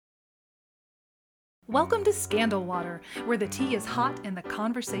Welcome to Scandal Water, where the tea is hot and the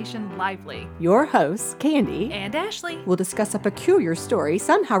conversation lively. Your hosts, Candy And Ashley, will discuss a peculiar story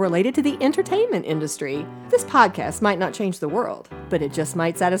somehow related to the entertainment industry. This podcast might not change the world, but it just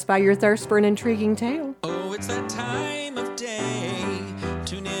might satisfy your thirst for an intriguing tale. Oh, it's that time of day.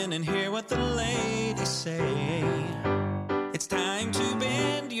 Tune in and hear what the ladies say. It's time to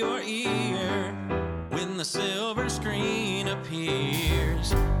bend your ear when the silver screen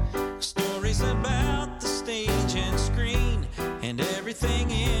appears. Stories about the stage and screen and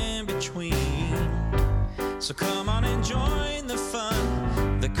everything in between. So come on and join the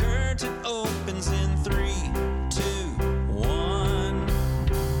fun. The curtain opens in 3, 2, 1.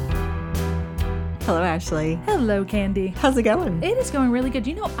 Hello, Ashley. hello, Candy. How's it going? It is going really good.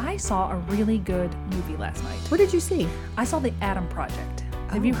 You know, I saw a really good movie last night. What did you see? I saw The Adam Project.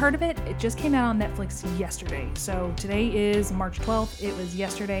 Have you heard of it? It just came out on Netflix yesterday. So today is March 12th. It was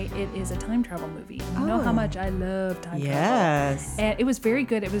yesterday. It is a time travel movie. You know how much I love time travel. Yes. And it was very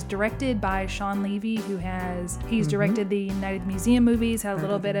good. It was directed by Sean Levy, he's directed the United Museum movies, had a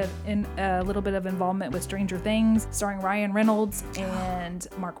little bit of involvement with Stranger Things, starring Ryan Reynolds and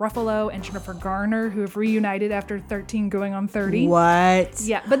Mark Ruffalo and Jennifer Garner, who have reunited after 13 going on 30. What?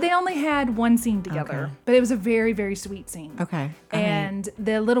 Yeah, but they only had one scene together. Okay. But it was a very, very sweet scene. Okay. And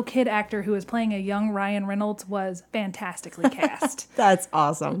the little kid actor who was playing a young Ryan Reynolds was fantastically cast. That's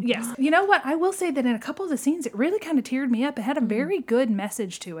awesome. Yes. You know what? I will say that in a couple of the scenes, it really kind of teared me up. It had a very good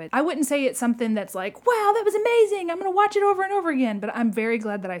message to it. I wouldn't say it's something that's like, wow, that was amazing. I'm going to watch it over and over again. But I'm very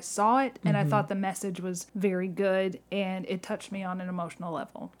glad that I saw it. And I thought the message was very good. And it touched me on an emotional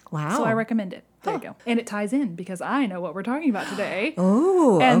level. Wow. So I recommend it. There you go. And it ties in because I know what we're talking about today.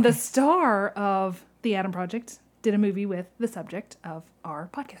 Oh. And the star of The Adam Project did a movie with the subject of our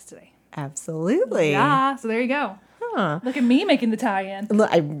podcast today. Absolutely. Yeah, so there you go. Huh. Look at me making the tie-in.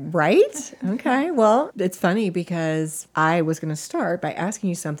 Right? Okay. Well, it's funny because I was going to start by asking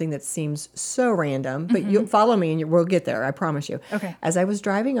you something that seems so random, but you'll follow me and we'll get there. I promise you. Okay. As I was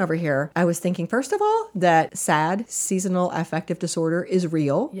driving over here, I was thinking, first of all, that SAD, seasonal affective disorder, is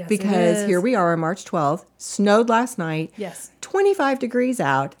real. Yes, it because is. here we are on March 12th, snowed last night. Yes. 25 degrees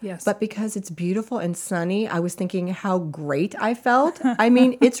out. Yes. But because it's beautiful and sunny, I was thinking how great I felt. I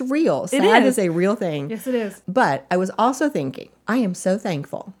mean, it's real. SAD is a real thing. Yes, it is. But I was also thinking, I am so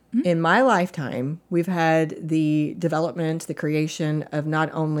thankful. In my lifetime, we've had the development, the creation of not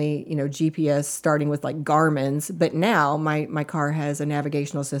only, GPS starting with like Garmin's, but now my car has a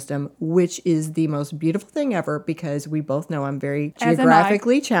navigational system, which is the most beautiful thing ever because we both know I'm very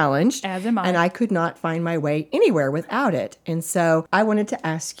geographically challenged. As am I. And I could not find my way anywhere without it. And so I wanted to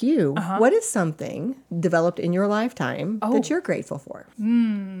ask you, what is something developed in your lifetime that you're grateful for?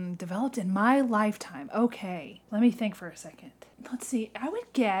 Developed in my lifetime. Okay. Let me think for a second. Let's see. I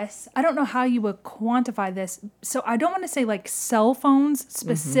would guess, I don't know how you would quantify this. So I don't want to say like cell phones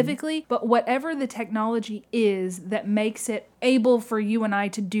specifically, but whatever the technology is that makes it able for you and I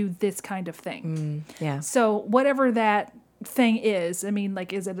to do this kind of thing. Yeah. So whatever that thing is, I mean,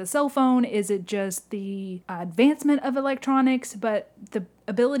 like, is it a cell phone? Is it just the advancement of electronics? But the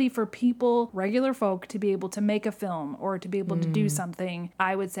ability for people, regular folk, to be able to make a film or to be able to do something,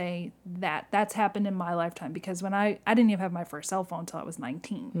 I would say that's happened in my lifetime because when I didn't even have my first cell phone until I was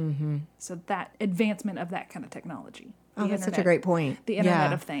 19. So that advancement of that kind of technology. Oh, that's such a great point. The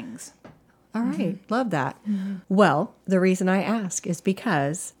Internet of Things. All right. Love that. Well, the reason I ask is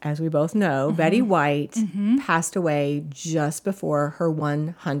because, as we both know, Betty White passed away just before her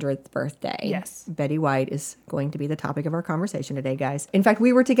 100th birthday. Yes. Betty White is going to be the topic of our conversation today, guys. In fact,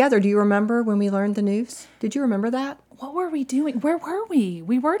 we were together. Do you remember when we learned the news? Did you remember that? What were we doing? Where were we?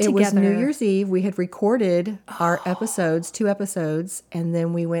 We were together. It was New Year's Eve. We had recorded our episodes, 2 episodes, and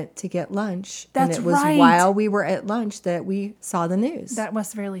then we went to get lunch. That's and it was right. while we were at lunch that we saw the news. That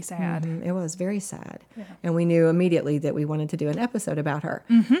was really sad. It was very sad. Yeah. And we knew immediately that we wanted to do an episode about her.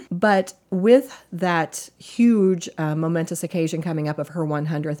 But with that huge, momentous occasion coming up of her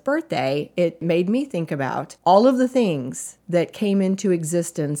 100th birthday, it made me think about all of the things that came into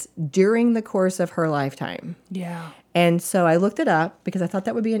existence during the course of her lifetime. Yeah. And so I looked it up because I thought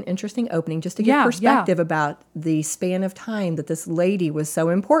that would be an interesting opening just to get perspective about the span of time that this lady was so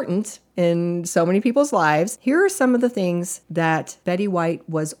important in so many people's lives. Here are some of the things that Betty White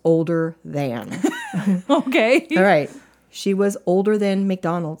was older than. Okay. All right. She was older than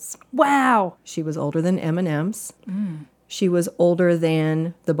McDonald's. Wow. She was older than M&M's. She was older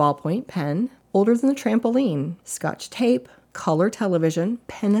than the ballpoint pen, older than the trampoline, Scotch tape, color television,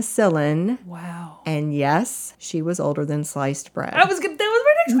 penicillin. Wow. And yes, she was older than sliced bread. That was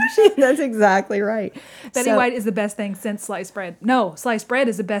my next That's exactly right. Betty White is the best thing since sliced bread. No, sliced bread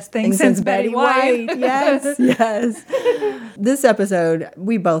is the best thing since Betty White. Yes, yes. This episode,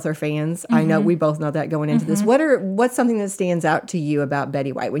 we both are fans. I know we both know that going into this. What's something that stands out to you about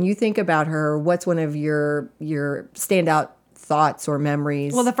Betty White? When you think about her, what's one of your standout thoughts or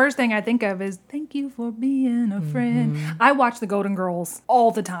memories? Well, the first thing I think of is thank you for being a friend. I watch The Golden Girls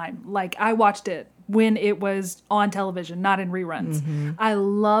all the time. Like, I watched it when it was on television, not in reruns. I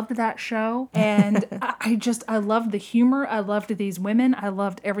loved that show. And I loved the humor. I loved these women. I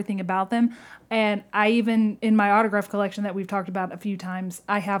loved everything about them. And I even, in my autograph collection that we've talked about a few times,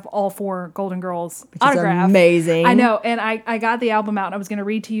 I have all 4 Golden Girls autographs. Amazing. I know. And I got the album out and I was going to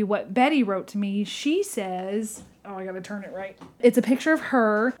read to you what Betty wrote to me. She says... Oh, I gotta turn it right. It's a picture of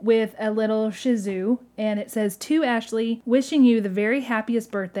her with a little Shih Tzu, and it says, "To Ashley, wishing you the very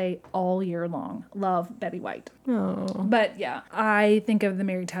happiest birthday all year long. Love, Betty White." Oh. But yeah, I think of the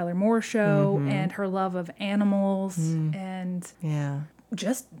Mary Tyler Moore Show and her love of animals and Yeah.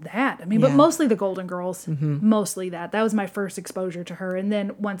 just that. I mean, but mostly the Golden Girls. Mostly that. That was my first exposure to her. And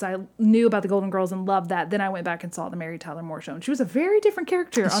then once I knew about the Golden Girls and loved that, then I went back and saw the Mary Tyler Moore Show. And she was a very different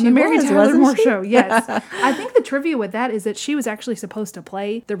character on the Mary Tyler Moore Show. Yes. I think the trivia with that is that she was actually supposed to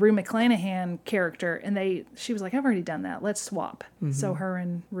play the Rue McClanahan character. And she was like, I've already done that. Let's swap. So her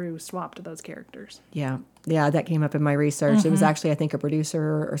and Rue swapped those characters. Yeah. Yeah, that came up in my research. It was actually, I think, a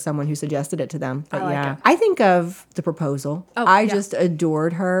producer or someone who suggested it to them. But I think of The Proposal. I just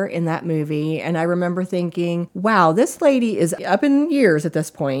adored her in that movie. And I remember thinking, wow, this lady is up in years at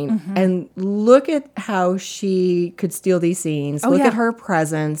this point. And look at how she could steal these scenes. Look at her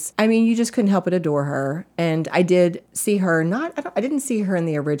presence. I mean, you just couldn't help but adore her. And I did see her, I didn't see her in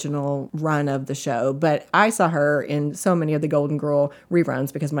the original run of the show, but I saw her in so many of the Golden Girl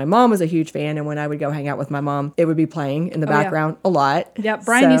reruns because my mom was a huge fan. And when I would go hang out with my mom, it would be playing in the background a lot. Yeah,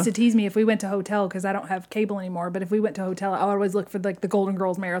 Brian used to tease me if we went to hotel, because I don't have cable anymore, but if we went to hotel, I always look for like the Golden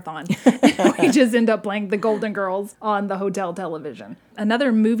Girls marathon. We just end up playing the Golden Girls on the hotel television.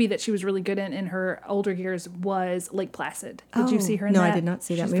 Another movie that she was really good in her older years was Lake Placid. Did you see her in that? No, I did not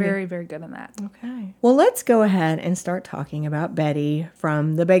see that movie. She's very, very good in that. Okay. Well, let's go ahead and start talking about Betty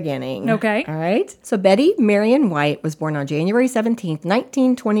from the beginning. Okay. All right. So Betty Marion White was born on January 17th,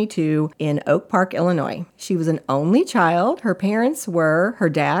 1922 in Oak Park, Illinois. She was an only child. Her parents were her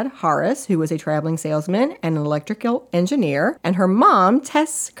dad, Horace, who was a traveling salesman and an electrical engineer, and her mom,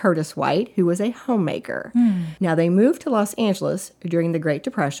 Tess Curtis White, who was a homemaker. Now, they moved to Los Angeles during the Great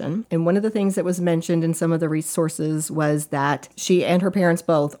Depression, and one of the things that was mentioned in some of the resources was that she and her parents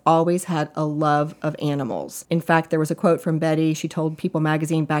both always had a love of animals. In fact, there was a quote from Betty. She told People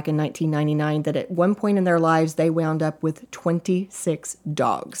magazine back in 1999 that at one point in their lives, they wound up with 26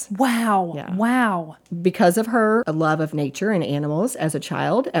 dogs. Wow. Yeah. Wow. Because of her love of nature and animals as a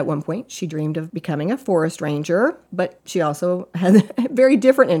child, at one point she dreamed of becoming a forest ranger, but she also had a very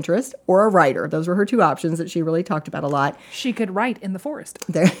different interest, or a writer. Those were her 2 options that she really talked about a lot. She could write in the forest.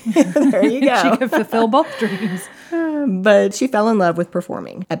 There you go. She could fulfill both dreams. But she fell in love with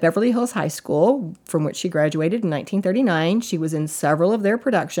performing. At Beverly Hills High School, from which she graduated in 1939, she was in several of their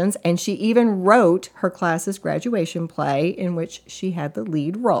productions, and she even wrote her class's graduation play in which she had the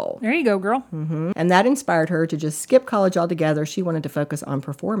lead role. There you go, girl. And that inspired her to just skip college altogether. She wanted to focus on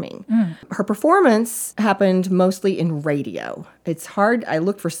performing. Her performance happened mostly in radio. It's hard. I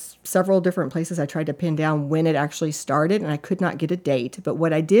looked for several different places. I tried to pin down when it actually started, and I could not get a date. But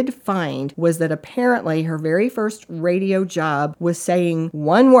what I did find was that apparently her very first radio job was saying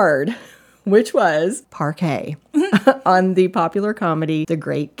one word, which was parquet, on the popular comedy The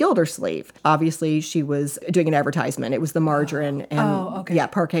Great Gildersleeve. Obviously, she was doing an advertisement. It was the margarine, and yeah,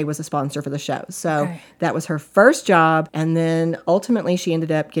 parquet was a sponsor for the show. So that was her first job, and then ultimately she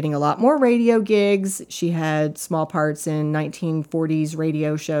ended up getting a lot more radio gigs. She had small parts in 1940s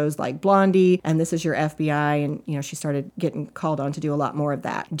radio shows like Blondie and This Is Your FBI, and she started getting called on to do a lot more of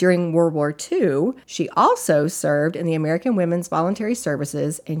that. During World War II, she also served in the American Women's Voluntary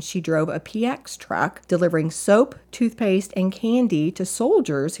Services, and she drove a PX truck delivering soap, toothpaste, and candy to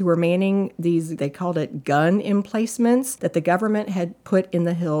soldiers who were manning these, they called it gun emplacements that the government had put in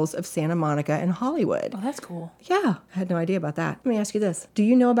the hills of Santa Monica and Hollywood. Oh, that's cool. Yeah, I had no idea about that. Let me ask you this. Do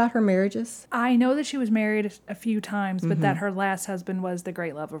you know about her marriages? I know that she was married a few times, but that her last husband was the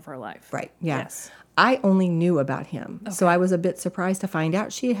great love of her life. Right, yeah. Yes. I only knew about him. So I was a bit surprised to find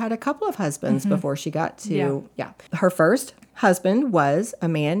out she had a couple of husbands before she got to, Her first husband was a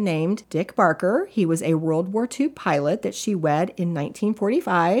man named Dick Barker. He was a World War II pilot that she wed in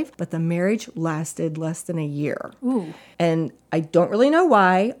 1945, but the marriage lasted less than a year. Ooh. And I don't really know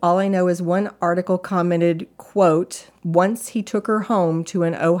why. All I know is one article commented, quote, once he took her home to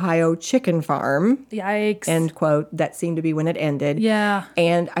an Ohio chicken farm, Yikes. end quote. That seemed to be when it ended. Yeah.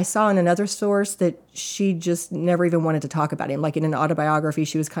 And I saw in another source that she just never even wanted to talk about him. Like in an autobiography,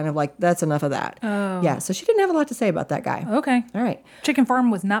 she was kind of like, that's enough of that. Oh. Yeah, so she didn't have a lot to say about that guy. Okay. All right. Chicken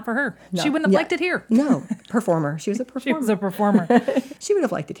farm was not for her. She wouldn't have liked it here. No, performer. She was a performer. She was a performer. She would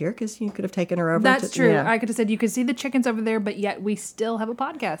have liked it here because you could have taken her over. That's true. Yeah. I could have said, you could see the chickens over there, but yet we still have a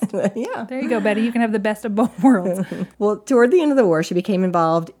podcast. Yeah. There you go, Betty. You can have the best of both worlds. Well, toward the end of the war, she became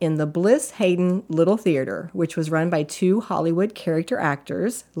involved in the Bliss Hayden Little Theater, which was run by two Hollywood character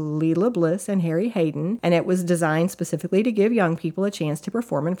actors, Leela Bliss and Harry Hayden, and it was designed specifically to give young people a chance to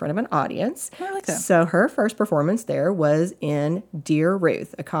perform in front of an audience. I like that. So her first performance there was in Dear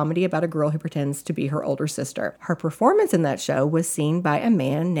Ruth, a comedy about a girl who pretends to be her older sister. Her performance in that show was seen by a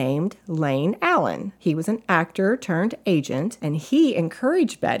man named Lane Allen. He was an actor turned agent, and he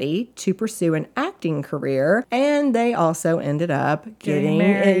encouraged Betty to pursue an acting career, and they also ended up Getting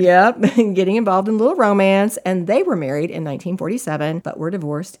married. getting involved in a little romance, and they were married in 1947, but were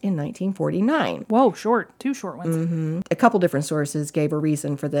divorced in 1949. Whoa, short. 2 short ones. A couple different sources gave a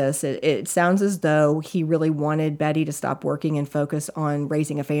reason for this. It sounds as though he really wanted Betty to stop working and focus on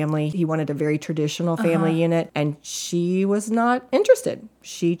raising a family. He wanted a very traditional family unit, and she was not interested.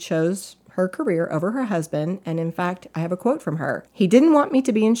 She chose her career over her husband, and in fact, I have a quote from her. He didn't want me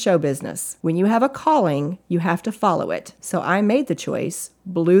to be in show business. When you have a calling, you have to follow it. So I made the choice,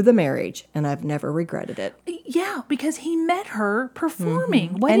 blew the marriage, and I've never regretted it. Yeah, because he met her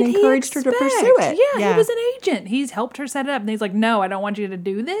performing. What And did encouraged he her to expect? pursue it. Yeah, he was an agent. He's helped her set it up. And he's like, no, I don't want you to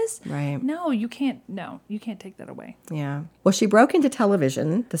do this. Right. No, you can't take that away. Yeah. Well, she broke into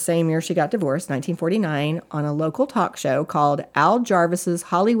television the same year she got divorced, 1949, on a local talk show called Al Jarvis's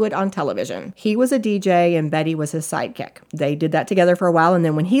Hollywood on Television. He was a DJ and Betty was his sidekick. They did that together for a while, and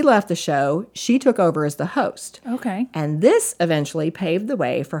then when he left the show, she took over as the host. Okay. And this eventually paved the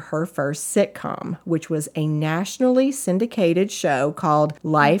way for her first sitcom, which was a nationally syndicated show called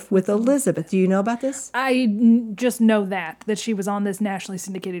Life with Elizabeth. Do you know about this? Just know that she was on this nationally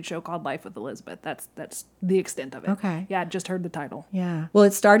syndicated show called Life with Elizabeth. That's the extent of it. Okay. Yeah, just heard the title. Yeah. Well,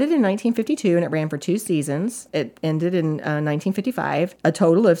 it started in 1952 and it ran for 2 seasons. It ended in 1955, a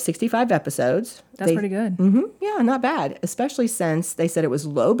total of 65 episodes. That's pretty good. Yeah, not bad, especially since they said it was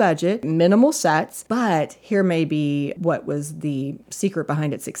low budget, minimal sets, but here may be what was the secret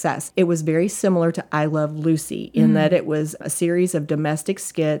behind its success. It was very similar to I Love Lucy in that it was a series of domestic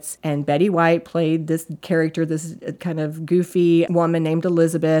skits, and Betty White played this character, this kind of goofy woman named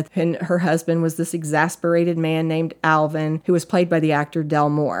Elizabeth, and her husband was this exasperated man named Alvin, who was played by the actor Del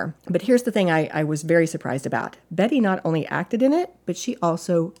Moore. But here's the thing I was very surprised about. Betty not only acted in it, but she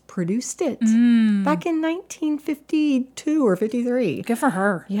also produced it back in 1952 or 53. Good for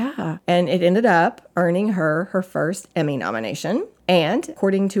her. Yeah. And it ended up earning her first Emmy nomination. And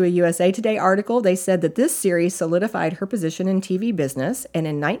according to a USA Today article, they said that this series solidified her position in TV business. And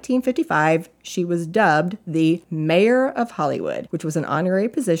in 1955, she was dubbed the Mayor of Hollywood, which was an honorary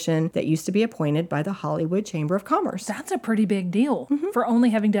position that used to be appointed by the Hollywood Chamber of Commerce. That's a pretty big deal for only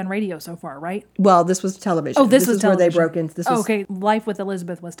having done radio so far, right? Well, this was television. Oh, this was is television. where they broke into this. Was, okay, Life with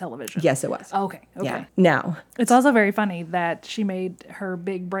Elizabeth was television. Yes, it was. Okay. Yeah. Now, It's also very funny that she made her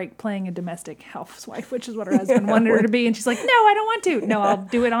big break playing a domestic housewife, which is what her husband wanted her to be. And she's like, no, I don't want to. No, I'll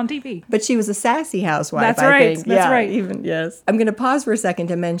do it on TV. but she was a sassy housewife, That's I right. think. That's Yeah, right. Even, yes. I'm going to pause for a second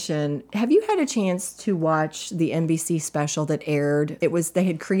to mention, have you had a chance to watch the NBC special that aired? They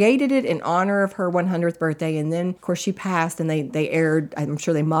had created it in honor of her 100th birthday, and then, of course, she passed, and they aired, I'm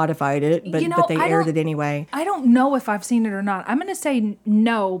sure they modified it, but they aired it anyway. I don't know if I've seen it or not. I'm going to say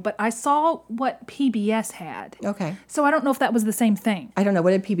no, but I saw what PBS had. Okay. So I don't know if that was the same thing. I don't know.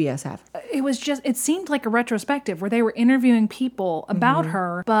 What did PBS have? It seemed like a retrospective where they were interviewing people about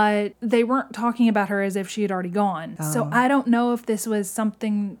her, but they weren't talking about her as if she had already gone. So I don't know if this was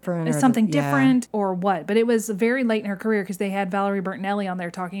something different or what, but it was very late in her career because they had Valerie Bertinelli on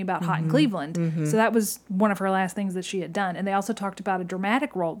there talking about Hot in Cleveland. So that was one of her last things that she had done. And they also talked about a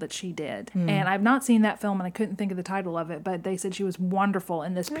dramatic role that she did. And I've not seen that film and I couldn't think of the title of it, but they said she was wonderful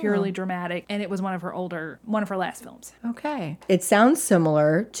in this purely dramatic, and it was one of her last films. Okay. It sounds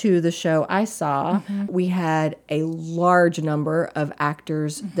similar to the show I saw. We had a large number of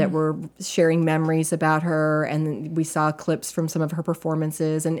actors that were sharing memories about her, and we saw clips from some of her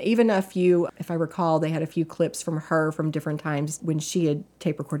performances, and even a few, if I recall, they had a few clips from her from different times when she had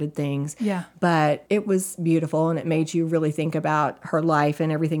tape recorded things. Yeah. But it was beautiful, and it made you really think about her life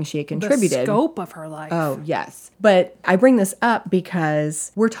and everything she had contributed. The scope of her life. Oh, yes. But I bring this up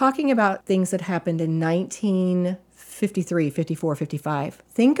because we're talking about things that happened in 1950 53, 54, 55.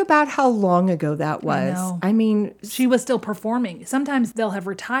 Think about how long ago that was. know. I mean, She was still performing. Sometimes they'll have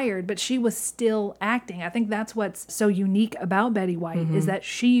retired, but she was still acting. I think that's what's so unique about Betty White is that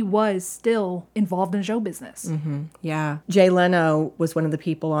she was still involved in show business. yeah. Jay Leno was one of the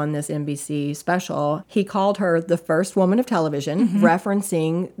people on this NBC special. He called her the first woman of television,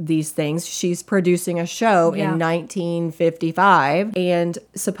 referencing these things. She's producing a show Yeah. in 1955. And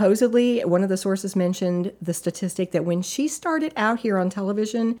supposedly, one of the sources mentioned the statistic that when she started out here on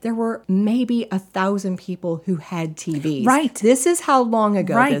television, there were maybe 1,000 people who had TVs. Right. This is how long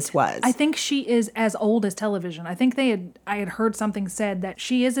ago this was. I think she is as old as television. I think I had heard something said that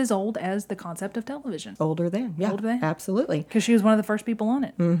she is as old as the concept of television. Older than. Yeah, Older than. absolutely. Because she was one of the first people on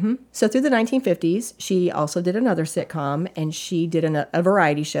it. So through the 1950s, she also did another sitcom, and she did a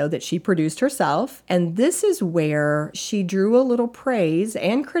variety show that she produced herself. And this is where she drew a little praise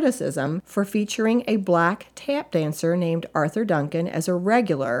and criticism for featuring a black tap dancer named Arthur Duncan as a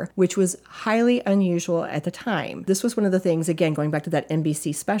regular, which was highly unusual at the time. This was one of the things, again, going back to that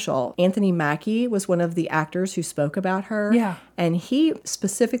NBC special, Anthony Mackie was one of the actors who spoke about her. Yeah. And he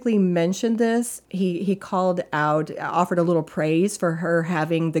specifically mentioned this. He called out, offered a little praise for her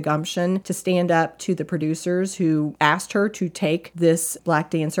having the gumption to stand up to the producers who asked her to take this black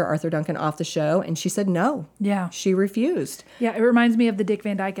dancer, Arthur Duncan, off the show. And she said no. Yeah. She refused. Yeah, it reminds me of the Dick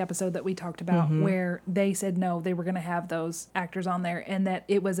Van Dyke episode that we talked about where they said no, they were going to have those actors on there, and that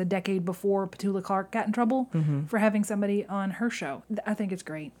it was a decade before Petula Clark got in trouble for having somebody on her show. I think it's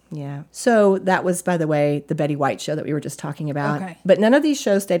great. Yeah. So that was, by the way, the Betty White show that we were just talking about. Okay. But none of these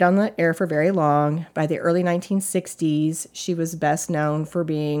shows stayed on the air for very long. By the early 1960s, she was best known for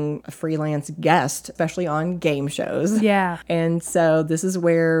being a freelance guest, especially on game shows. Yeah. And so this is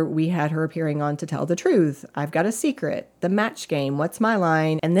where we had her appearing on To Tell the Truth, I've Got a Secret, The Match Game, What's My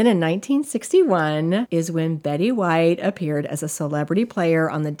Line? And then in 1961 is when Betty White appeared as a celebrity player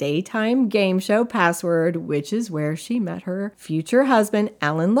on the daytime game show Password, which is where she met her future husband,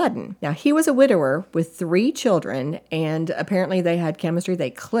 Alan Ludden. Now, he was a widower with 3 children, and apparently they had chemistry, they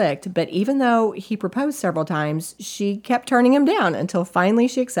clicked, but even though he proposed several times, she kept turning him down until finally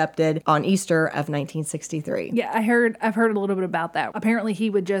she accepted on Easter of 1963. Yeah, I've heard a little bit about that. Apparently he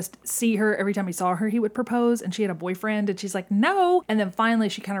would just see her every time he saw her, he would propose, and she had a boyfriend, and she's like, no. And then finally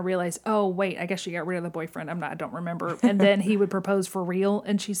she kind of realized, oh, wait, I guess she got rid of the boyfriend. I don't remember. And then he would propose for real,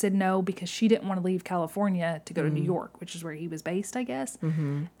 and she said no because she didn't want to leave California to go to New York, which is where he was based, I guess.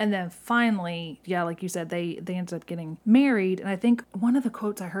 And then finally, yeah, like you said, they ended up getting married. And I think one of the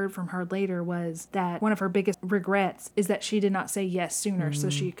quotes I heard from her later was that one of her biggest regrets is that she did not say yes sooner so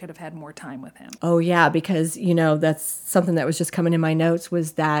she could have had more time with him. Oh, yeah, because, that's something that was just coming in my notes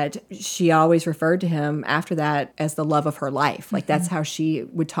was that she always referred to him after that as the love of her life. Like, that's how she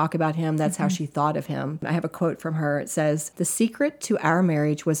would talk about him. That's how she thought of him. I have a quote from her. It says, "The secret to our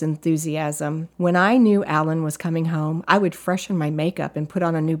marriage was enthusiasm. When I knew Alan was coming home, I would freshen my makeup and put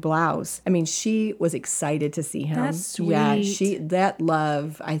on a new blouse." I mean, she was excited to see him. That's sweet. Yeah, that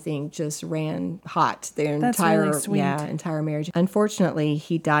love, I think, just ran hot their That's entire really sweet. entire marriage. Unfortunately,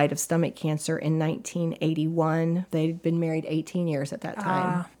 he died of stomach cancer in 1981. They'd been married 18 years at that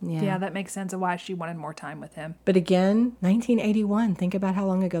time. Yeah, that makes sense of why she wanted more time with him. But again, 1981. Think about how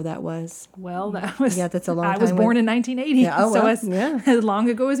long ago that was. Well, that was that's a long I was time born in 1980, Yeah, oh, so well, as, yeah. as long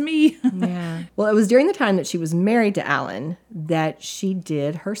ago as me. Yeah. Well, it was during the time that she was married to Alan that she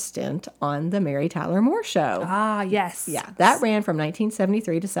did her stint on the Mary Tyler Moore Show. Ah, yes. Yeah, that ran from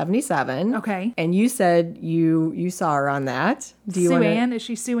 1973 to 77. Okay. And you said you saw her on that. Do you Sue want Ann, is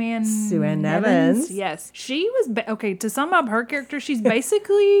she Sue Ann? Sue Ann Nevins. Yes. She was, okay, to sum up her character, she's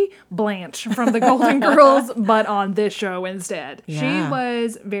basically Blanche from the Golden Girls, but on this show instead. Yeah. She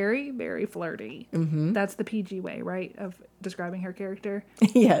was very, very flirty. Mm-hmm. That's the PG way, right, of describing her character?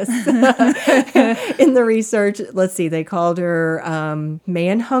 Yes. In the research, let's see, they called her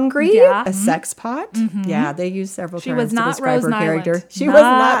man-hungry, Yeah. a sex pot. Mm-hmm. Yeah, they used several She terms was not to describe Rose her Nyland. character. She Not was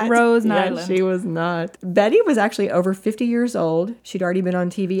not. Rose Yeah, Nyland. she was not. Betty was actually over 50 years old. She'd already been on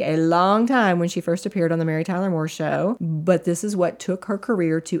TV a long time when she first appeared on the Mary Tyler Moore Show, but this is what took her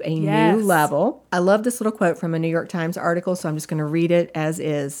career to a Yes. new level. I love this little quote from a New York Times article, so I'm just going to read it as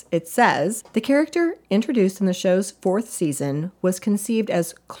is. It says, "The character introduced in the show's 4th season was conceived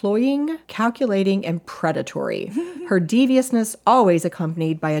as cloying, calculating, and predatory. Her deviousness always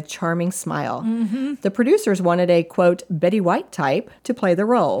accompanied by a charming smile. The producers wanted a, quote, Betty White type to play the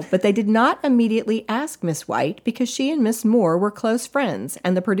role, but they did not immediately ask Miss White because she and Miss Moore were close friends,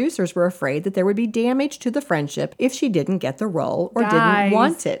 and the producers were afraid that there would be damage to the friendship if she didn't get the role or Guys. didn't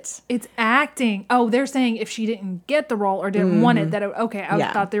want it." It's acting. Oh, they're saying if she didn't didn't get the role or didn't want it, that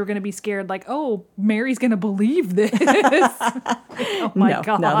I thought they were going to be scared, like, oh, Mary's going to believe this. Oh my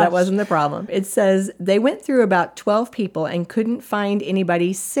gosh. No, that wasn't the problem. It says they went through about 12 people and couldn't find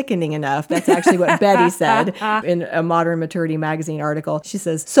anybody sickening enough. That's actually what Betty said in a Modern Maturity magazine article. She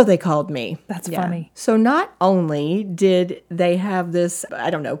says, so they called me. That's funny. So not only did they have this, I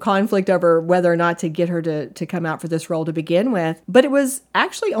don't know, conflict over whether or not to get her to come out for this role to begin with, but it was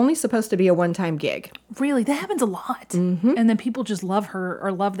actually only supposed to be a one-time gig. Really? That happens a lot. Mm-hmm. And then people just love her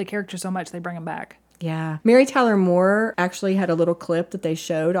or love the character so much they bring him back. Yeah. Mary Tyler Moore actually had a little clip that they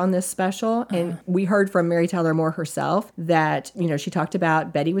showed on this special. And we heard from Mary Tyler Moore herself that, she talked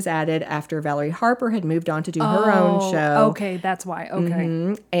about Betty was added after Valerie Harper had moved on to do her own show. Okay, that's why. Okay.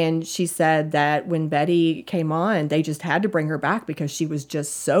 Mm-hmm. And she said that when Betty came on, they just had to bring her back because she was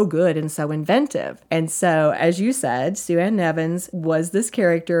just so good and so inventive. And so, as you said, Sue Ann Nevins was this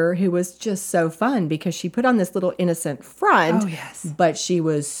character who was just so fun because she put on this little innocent front. Oh, yes. But she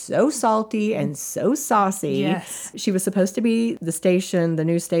was so salty and so saucy. Yes. She was supposed to be the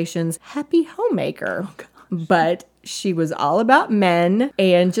news station's happy homemaker. Oh, but she was all about men.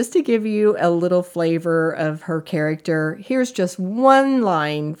 And just to give you a little flavor of her character, here's just one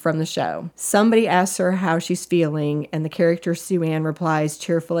line from the show. Somebody asks her how she's feeling, and the character Sue Ann replies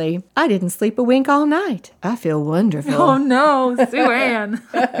cheerfully, I didn't sleep a wink all night. I feel wonderful. Oh no, Sue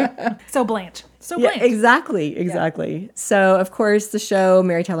Ann. So Blanche. Yeah, exactly. Yeah. So, of course, the show,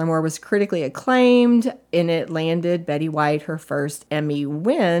 Mary Tyler Moore, was critically acclaimed, and it landed Betty White her first Emmy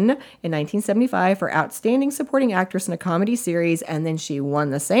win in 1975 for Outstanding Supporting Actress in a Comedy Series, and then she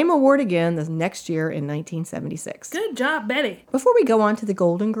won the same award again the next year in 1976. Good job, Betty. Before we go on to the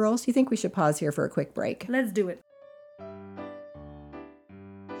Golden Girls, do you think we should pause here for a quick break? Let's do it.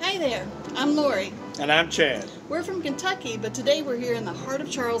 Hey there, I'm Lori. And I'm Chad. We're from Kentucky, but today we're here in the heart of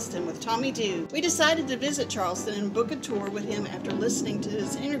Charleston with Tommy Dew. We decided to visit Charleston and book a tour with him after listening to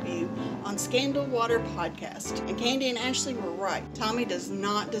his interview on Scandal Water Podcast. And Candy and Ashley were right. Tommy does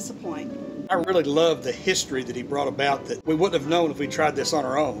not disappoint. I really love the history that he brought about that we wouldn't have known if we tried this on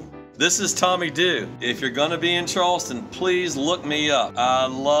our own. This is Tommy Dew. If you're going to be in Charleston, please look me up. I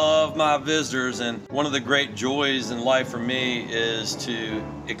love my visitors, and one of the great joys in life for me is to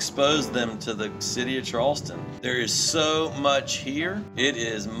expose them to the city of Charleston. There is so much here. It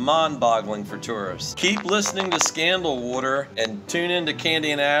is mind-boggling for tourists. Keep listening to Scandal Water and tune in to Candy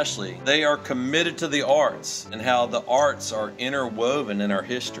and Ashley. They are committed to the arts and how the arts are interwoven in our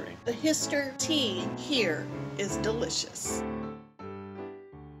history. The Hister tea here is delicious.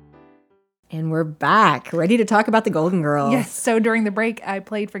 And we're back, ready to talk about the Golden Girls. Yes, so during the break, I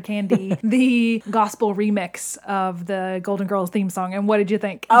played for Candy the gospel remix of the Golden Girls theme song. And what did you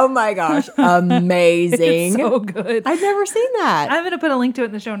think? Oh my gosh, amazing. It's so good. I've never seen that. I'm going to put a link to it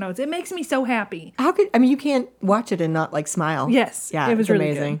in the show notes. It makes me so happy. You can't watch it and not smile. Yes, yeah, it was really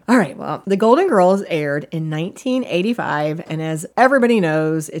amazing. Good. All right, well, the Golden Girls aired in 1985, and as everybody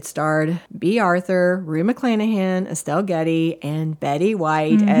knows, it starred B. Arthur, Rue McClanahan, Estelle Getty, and Betty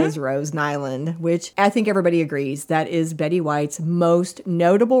White as Rose Nyland, which I think everybody agrees that is Betty White's most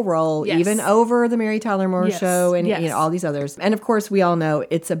notable role, even over the Mary Tyler Moore show and all these others. And of course, we all know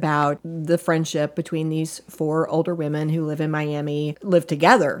it's about the friendship between these four older women who live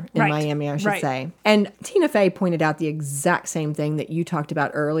together in Miami, I should say. And Tina Fey pointed out the exact same thing that you talked about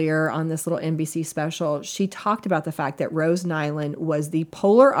earlier on this little NBC special. She talked about the fact that Rose Nyland was the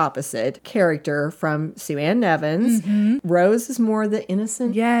polar opposite character from Sue Ann Nevins. Rose is more the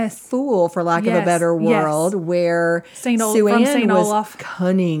innocent fool, for lack of a better word, where Sue Ann was Olaf.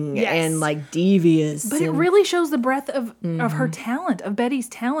 cunning and devious. But it really shows the breadth of her talent, of Betty's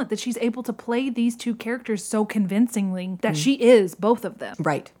talent, that she's able to play these two characters so convincingly that she is both of them.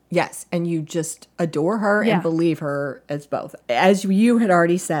 Right. Yes, and you just adore her and believe her as both. As you had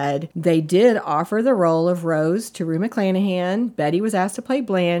already said, they did offer the role of Rose to Rue McClanahan. Betty was asked to play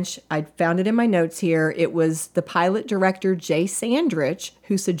Blanche. I found it in my notes here. It was the pilot director, Jay Sandrich,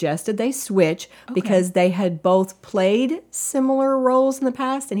 who suggested they switch because they had both played similar roles in the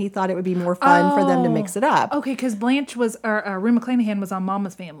past, and he thought it would be more fun for them to mix it up. Okay, because Blanche was, Rue McClanahan was on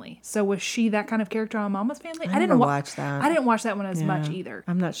Mama's Family. So was she that kind of character on Mama's Family? I didn't watch that. I didn't watch that one as much either.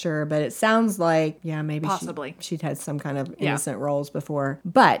 I'm not sure, but it sounds like, maybe possibly she'd had some kind of innocent roles before.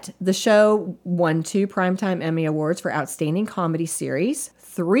 But the show won 2 Primetime Emmy Awards for Outstanding Comedy Series,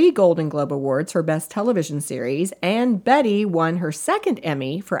 3 Golden Globe Awards for Best Television Series, and Betty won her second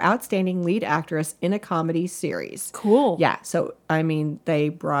Emmy for Outstanding Lead Actress in a Comedy Series. Cool. Yeah, so, I mean, they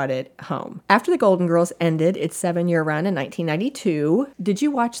brought it home. After the Golden Girls ended its 7-year run in 1992, did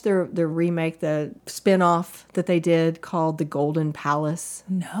you watch the remake, the spin-off that they did called The Golden Palace?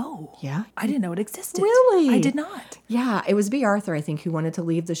 No. Yeah. I didn't know it existed. Really? I did not. Yeah, it was B. Arthur, I think, who wanted to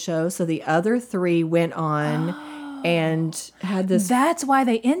leave the show, so the other 3 went on and had this... That's why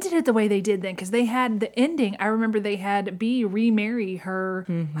they ended it the way they did then, because they had the ending. I remember they had B remarry her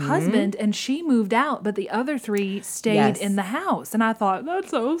husband, and she moved out, but the other 3 stayed Yes. in the house. And I thought,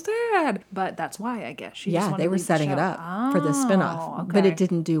 that's so sad. But that's why, I guess. She just Yeah, wanted they to were leave the setting it show. up for the spinoff, Oh, but okay. it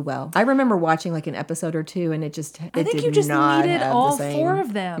didn't do well. I remember watching like an episode or 2, and it I think did you just not needed have all the same. 4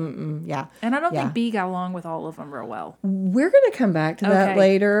 of them. Yeah, And I don't Yeah. think B got along with all of them real well. we're going to come back to that Okay.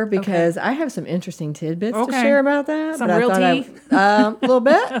 later because I have some interesting tidbits to Okay. share about that. Some but real I thought tea? a little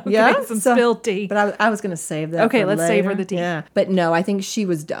bit, yeah, some spilled tea. But I was going to save that. Okay, for let's savor later. the tea. Yeah, but no, I think she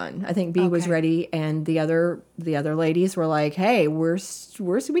was done. I think B was Okay. ready, and the other ladies were like, "Hey,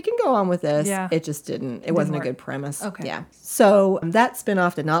 we can go on with this." Yeah. It just didn't. It wasn't a work. good premise. Okay. Yeah. So that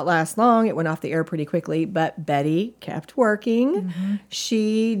spinoff did not last long. It went off the air pretty quickly, but Betty kept working. Mm-hmm.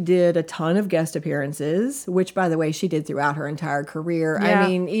 She did a ton of guest appearances, which, by the way, she did throughout her entire career. Yeah. I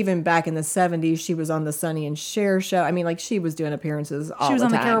mean, even back in the 70s, she was on the Sonny and Cher show. I mean, like, she was doing appearances all She was the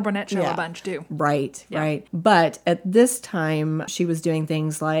on the time. Carol Burnett show Yeah. a bunch, too. Right, Yeah. right. But at this time, she was doing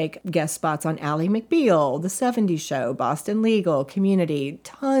things like guest spots on Ally McBeal, The 70s Show, Boston Legal, Community,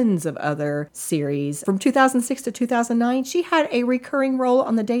 tons of other series. From 2006 to 2009, she had a recurring role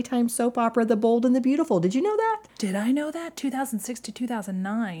on the daytime soap opera The Bold and the Beautiful. Did you know that? Did I know that? 2006 to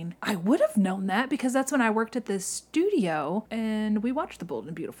 2009. I would have known that because that's when I worked at the studio and we watched The Bold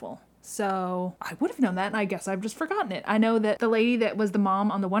and Beautiful. So I would have known that, and I guess I've just forgotten it. I know that the lady that was the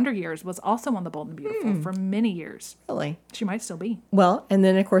mom on The Wonder Years was also on The Bold and Beautiful for many years. Really? She might still be. Well, and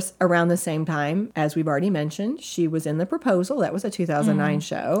then, of course, around the same time, as we've already mentioned, she was in The Proposal. That was a 2009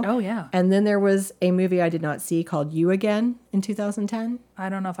 show. Oh, yeah. And then there was a movie I did not see called You Again in 2010. I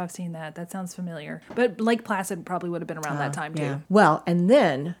don't know if I've seen that. That sounds familiar. But Lake Placid probably would have been around that time, too. Yeah. Well, and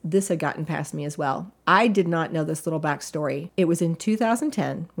then this had gotten past me as well. I did not know this little backstory. It was in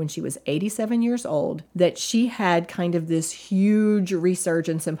 2010, when she was 87 years old, that she had kind of this huge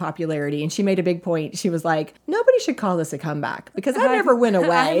resurgence in popularity. And she made a big point. She was like, nobody should call this a comeback because I never went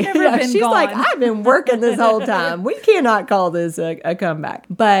away. I've never been She's gone. like, I've been working this whole time. We cannot call this a comeback.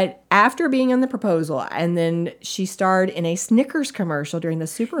 But after being on The Proposal, and then she starred in a Snickers commercial during the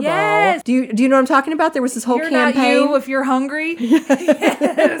Super Bowl. Yes. Do you know what I'm talking about? There was this whole You're campaign. not you if you're hungry.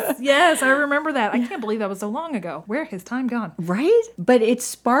 Yes, I remember that. I can't believe that was so long ago. Where has time gone? Right? But it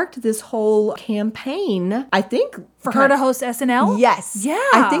sparked this whole campaign, I think. For her to host SNL? Yes. Yeah.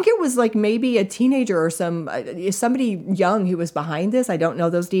 I think it was like maybe a teenager or somebody young who was behind this. I don't know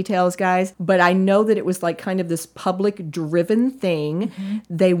those details, guys. But I know that it was like kind of this public-driven thing. Mm-hmm.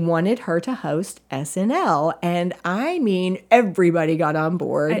 They wanted her to host SNL. And I mean, everybody got on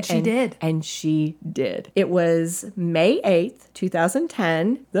board. And she did. And she did. It was May 8th,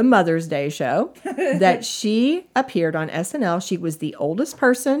 2010, the Mother's Day show, that she appeared on SNL. She was the oldest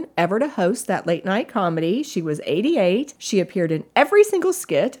person ever to host that late night comedy. She was 88. She appeared in every single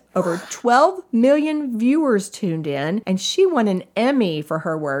skit. Over 12 million viewers tuned in, and she won an Emmy for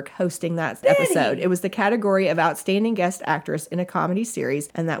her work hosting that episode. It was the category of Outstanding Guest Actress in a Comedy Series,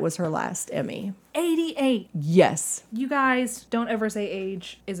 and that was her last Emmy. 88. Yes. You guys, don't ever say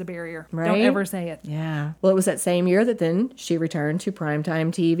age is a barrier. Right? Don't ever say it. Yeah. Well, it was that same year that then she returned to primetime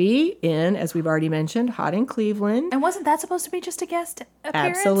TV in, as we've already mentioned, Hot in Cleveland. And wasn't that supposed to be just a guest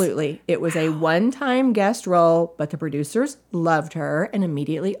appearance? Absolutely. It was a one-time guest role, but the producers loved her and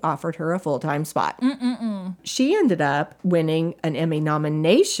immediately offered her a full-time spot. She ended up winning an Emmy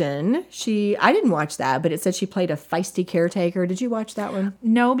nomination. I didn't watch that, but it said she played a feisty caretaker. Did you watch that one?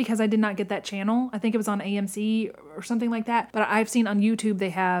 No, because I did not get that channel. I think it was on AMC or something like that. But I've seen on YouTube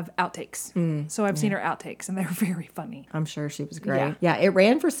they have outtakes. So I've seen her outtakes, and they're very funny. I'm sure she was great. Yeah, it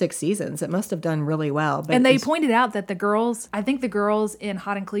ran for 6 seasons. It must have done really well. But And they it's- pointed out that I think the girls in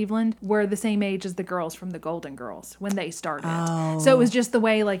Hot in Cleveland were the same age as the girls from the Golden Girls when they started. So it was just the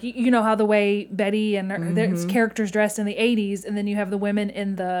way, like, you know how the way Betty and their characters dressed in the 80s, and then you have the women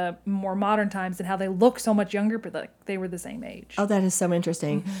in the more modern times and how they look so much younger, but like they were the same age. Oh, that is so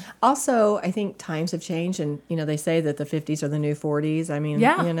interesting. Also, I think times have changed, and they say that the 50s are the new 40s. I mean,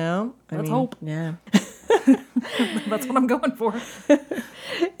 Yeah. Let's hope. Yeah. That's what I'm going for.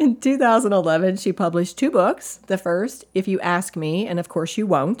 In 2011, she published 2 books. The first, If You Ask Me, and of course you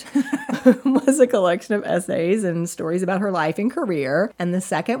won't, was a collection of essays and stories about her life and career. And the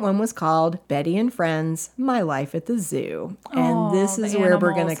second one was called Betty and Friends, My Life at the Zoo. And this is where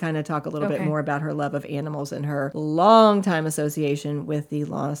we're going to kind of talk a little bit more about her love of animals and her long-time association with the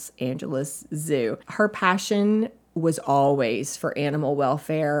Los Angeles Zoo. Her passion was always for animal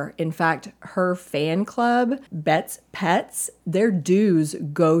welfare. In fact, her fan club, Bet's Pets, their dues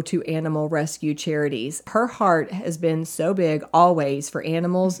go to animal rescue charities. Her heart has been so big always for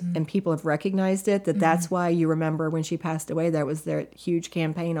animals, and people have recognized it, that's why you remember when she passed away, there was their huge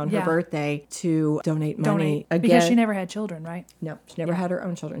campaign on her birthday to donate money. Again, because she never had children, right? No, she never had her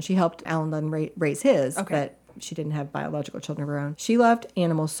own children. She helped Alan Ludden raise his, but she didn't have biological children of her own. She loved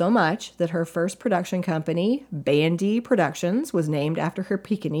animals so much that her first production company, Bandy Productions, was named after her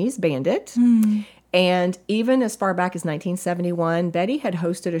Pekingese Bandit. And even as far back as 1971, Betty had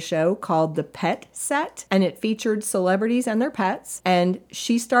hosted a show called The Pet Set, and it featured celebrities and their pets. And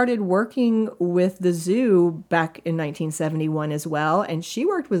she started working with the zoo back in 1971 as well. And she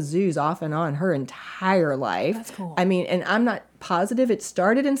worked with zoos off and on her entire life. That's cool. I mean, and I'm not positive it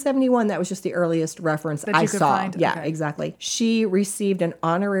started in 71. That was just the earliest reference I saw. Find? Yeah, Okay. exactly. She received an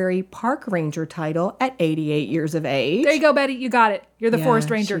honorary park ranger title at 88 years of age. There you go, Betty. You got it. You're the forest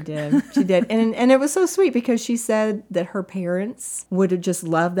ranger. She did. She did. And it was so sweet because she said that her parents would have just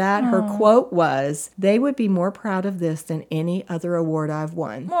loved that. Her quote was, "They would be more proud of this than any other award I've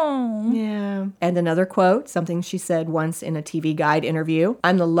won." Aww. Yeah. And another quote, something she said once in a TV Guide interview,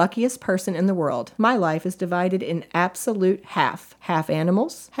 "I'm the luckiest person in the world. My life is divided in absolute half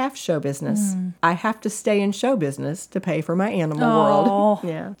animals, half show business. I have to stay in show business to pay for my animal world."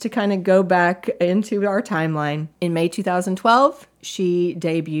 Yeah. To kind of go back into our timeline, in May 2012, she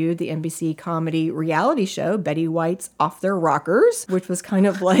debuted the NBC comedy reality show Betty White's Off Their Rockers, which was kind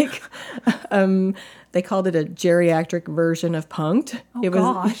of like they called it a geriatric version of Punk'd. Oh,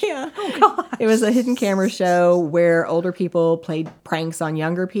 gosh. Yeah. Oh, gosh. It was a hidden camera show where older people played pranks on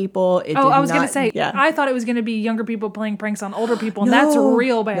younger people. I was going to say, I thought it was going to be younger people playing pranks on older people, and that's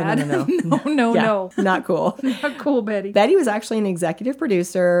real bad. No. Not cool. Not cool, Betty. Betty was actually an executive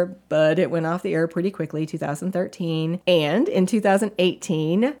producer, but it went off the air pretty quickly, 2013. And in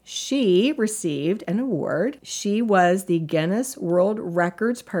 2018, she received an award. She was the Guinness World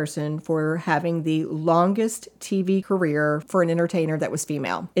Records person for having the longest TV career for an entertainer that was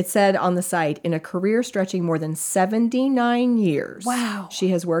female. It said on the site, in a career stretching more than 79 years. Wow. She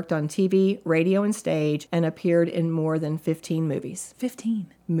has worked on TV, radio, and stage, and appeared in more than 15 movies.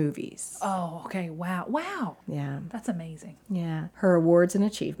 15 movies. Oh, okay. Wow. Yeah. That's amazing. Yeah. Her awards and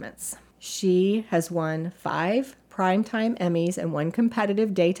achievements. She has won 5 Primetime Emmys and 1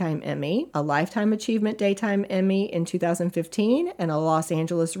 Competitive Daytime Emmy, a Lifetime Achievement Daytime Emmy in 2015, and a Los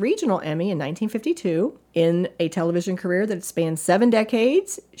Angeles Regional Emmy in 1952. In a television career that spanned 7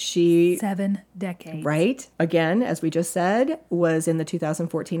 decades, she... 7 decades. Right. Again, as we just said, was in the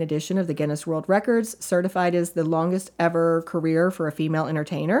 2014 edition of the Guinness World Records, certified as the longest ever career for a female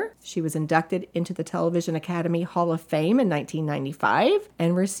entertainer. She was inducted into the Television Academy Hall of Fame in 1995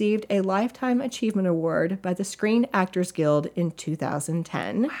 and received a Lifetime Achievement Award by the Screen Actors Guild in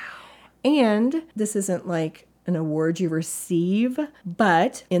 2010. Wow. And this isn't like an award you receive,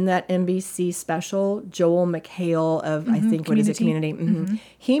 but in that NBC special, Joel McHale of, I think, what is it, Community?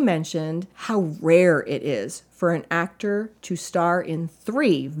 He mentioned how rare it is for an actor to star in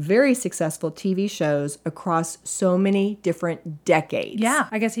 3 very successful TV shows across so many different decades. Yeah.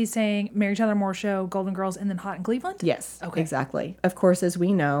 I guess he's saying Mary Tyler Moore Show, Golden Girls, and then Hot in Cleveland? Yes, okay. Exactly. Of course, as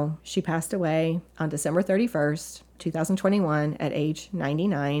we know, she passed away on December 31st, 2021 at age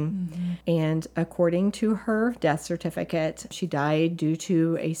 99. And according to her death certificate, she died due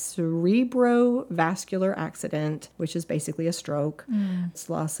to a cerebrovascular accident, which is basically a stroke. It's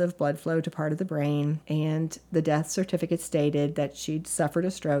loss of blood flow to part of the brain. And the death certificate stated that she'd suffered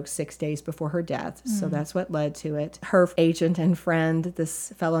a stroke 6 days before her death. So that's what led to it. Her agent and friend,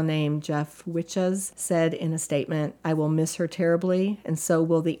 this fellow named Jeff Witches, said in a statement, "I will miss her terribly, and so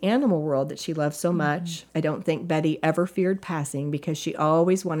will the animal world that she loved so much. I don't think Betty ever feared passing because she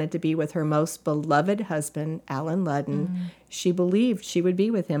always wanted to be with her most beloved husband, Alan Ludden. she believed she would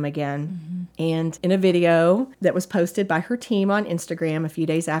be with him again. And in a video that was posted by her team on Instagram a few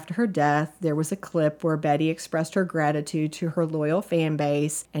days after her death, there was a clip where Betty expressed her gratitude to her loyal fan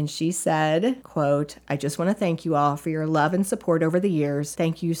base. And she said, quote, "I just want to thank you all for your love and support over the years.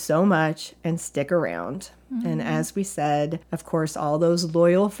 Thank you so much and stick around." And as we said, of course, all those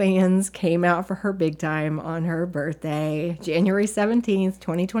loyal fans came out for her big time on her birthday, January 17th,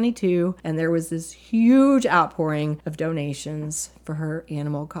 2022. And there was this huge outpouring of donations for her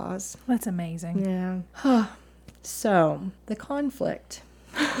animal cause. That's amazing. Yeah. So, the conflict.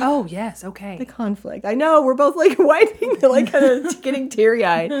 Oh, yes. Okay. The conflict. I know, we're both like wiping, like kind of getting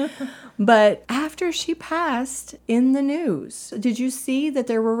teary-eyed. But after she passed in the news, did you see that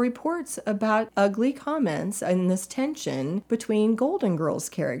there were reports about ugly comments and this tension between Golden Girls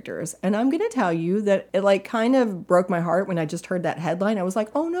characters? And I'm going to tell you that it like kind of broke my heart when I just heard that headline. I was like,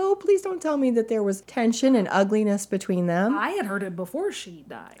 oh no, please don't tell me that there was tension and ugliness between them. I had heard it before she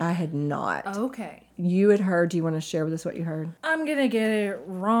died. I had not. Okay. You had heard. Do you want to share with us what you heard? I'm going to get it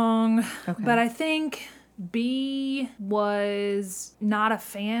wrong, Okay. but I think B was not a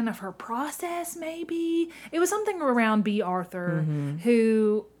fan of her process, maybe. It was something around B. Arthur,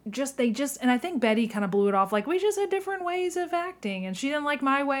 who and I think Betty kind of blew it off like, we just had different ways of acting, and she didn't like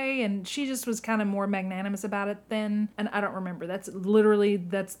my way, and she just was kind of more magnanimous about it then. And I don't remember. That's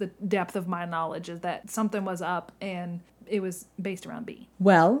the depth of my knowledge, is that something was up, and it was based around B.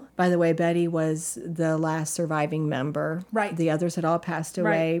 Well, by the way, Betty was the last surviving member. Right. The others had all passed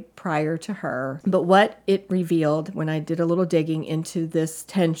away prior to her. But what it revealed when I did a little digging into this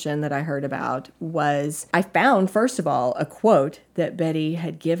tension that I heard about was I found, first of all, a quote that Betty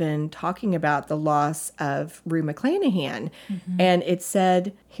had given talking about the loss of Rue McClanahan. And it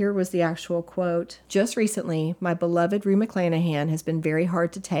said, here was the actual quote, "Just recently, my beloved Rue McClanahan has been very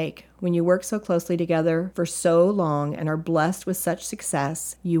hard to take. When you work so closely together for so long and are blessed with such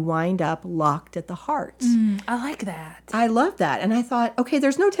success, you wind up locked at the heart." I like that. I love that. And I thought, okay,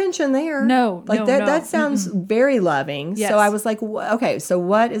 there's no tension there. No, like no, that, no. that sounds very loving. Yes. So I was like, okay, so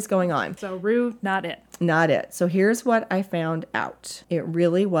what is going on? So Rue, not it. Not it. So here's what I found out. It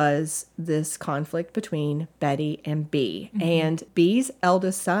really was this conflict between Betty and B. And B's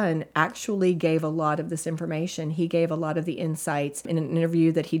eldest son actually gave a lot of this information. He gave a lot of the insights in an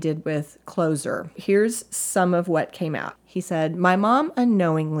interview that he did with Closer. Here's some of what came out. He said, "My mom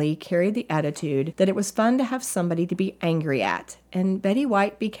unknowingly carried the attitude that it was fun to have somebody to be angry at. And Betty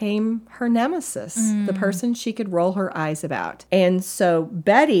White became her nemesis, the person she could roll her eyes about." And so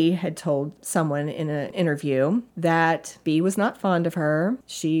Betty had told someone in an interview that B was not fond of her.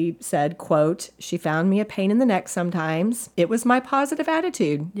 She said, quote, "She found me a pain in the neck sometimes. It was my positive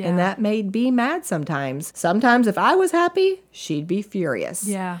attitude. Yeah. And that made B mad sometimes. Sometimes if I was happy, she'd be furious."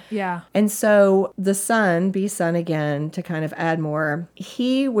 Yeah, yeah. And so the son, B's son again, to kind of add more,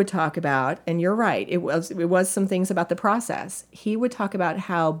 he would talk about, and you're right, it was some things about the process. He would talk about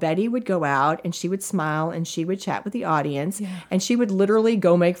how Betty would go out and she would smile and she would chat with the audience, and she would literally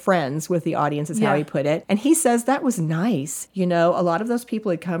go make friends with the audience, is how he put it. And he says that was nice. You know, a lot of those people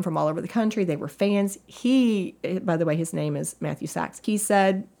had come from all over the country. They were fans. He, by the way, his name is Matthew Sachs. He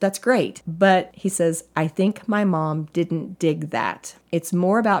said, that's great. But he says, I think my mom didn't dig that. It's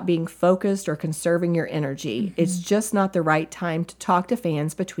more about being focused or conserving your energy. It's just not the right time to talk to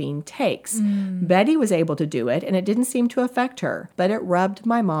fans between takes. Betty was able to do it, and it didn't seem to affect her, but it rubbed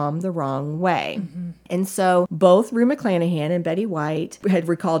my mom the wrong way. And so both Rue McClanahan and Betty White had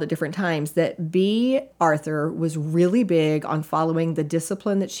recalled at different times that B. Arthur was really big on following the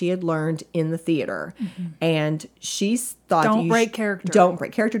discipline that she had learned in the theater. And she thought Don't break character. Don't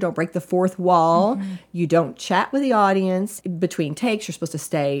break character. Don't break the fourth wall. You don't chat with the audience between takes. You're supposed to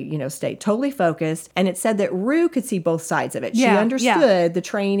stay totally focused. And it said that Rue could see both sides of it. She understood the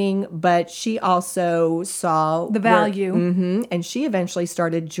training, but she also saw the value. And she eventually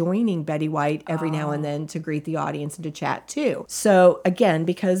started joining Betty White every now and then to greet the audience and to chat too. So again,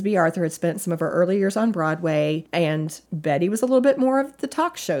 because B. Arthur had spent some of her early years on Broadway, and Betty was a little bit more of the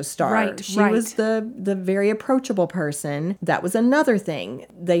talk show star. Right, She was the very approachable person. That was another thing.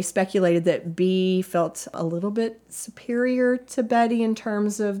 They speculated that B felt a little bit superior to Betty in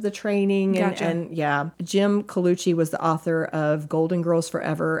terms of the training. Gotcha. And Jim Colucci was the author of Golden Girls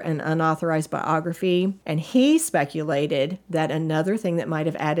Forever, an unauthorized biography. And he speculated that another thing that might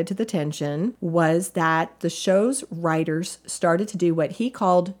have added to the tension was that the show's writers started to do what he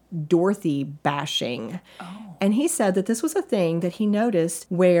called Dorothy bashing. And he said that this was a thing that he noticed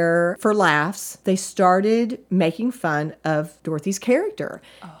where, for laughs, they started making fun of Dorothy's character.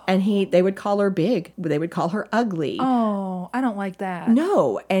 And they would call her big. They would call her ugly. Oh, I don't like that.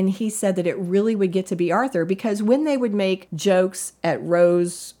 No. And he said that it really would get to be Arthur because when they would make jokes at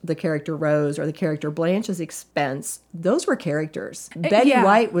Rose, the character Rose, or the character Blanche's expense, those were characters. Betty yeah.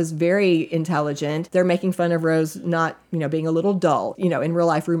 White was very intelligent. They're making fun of Rose not, being a little dull. In real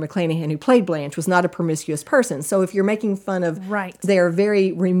life, Rue McClanahan, who played Blanche, was not a promiscuous person. So if you're making fun of, right, they are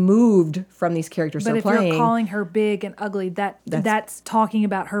very removed from these characters they're playing. But if you're calling her big and ugly, that's talking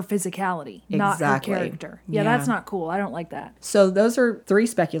about her physicality, not her character. Yeah, that's not cool. I don't like that. So those are 3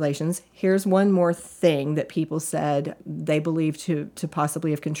 speculations. Here's one more thing that people said they believe to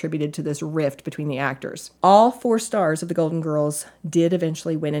possibly have contributed to this rift between the actors. All 4 stars of the Golden Girls did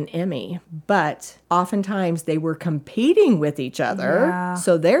eventually win an Emmy, but oftentimes they were competing with each other. Yeah.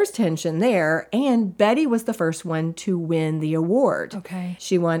 So there's tension there. And Betty was the first one to win the award. Okay.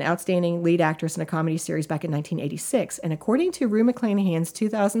 She won Outstanding Lead Actress in a Comedy Series back in 1986. And according to Rue McClanahan's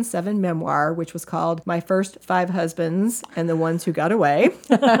 2007 memoir, which was called My First 5 Husbands and the Ones Who Got Away,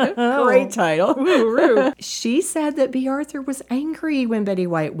 great title. Ooh, she said that B. Arthur was angry when Betty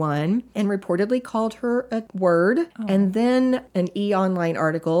White won and reportedly called her a word. And then an E! Online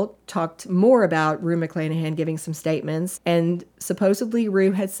article talked more about Rue McClanahan giving some statements. And supposedly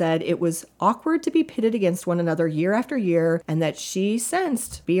Rue had said it was awkward to be pitted against one another year after year, and that she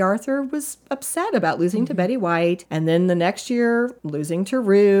sensed B. Arthur was upset about losing to Betty White, and then the next year losing to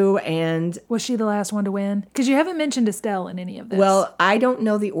Rue. And was she the last one to win? Because you haven't mentioned Estelle in any of this. Well, I don't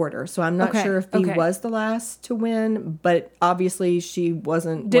know the order, so I'm not sure if B was the last to win, but obviously she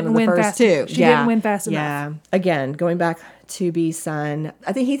wasn't one of the first two. She didn't win fast enough. Yeah. Again, going back to B's son,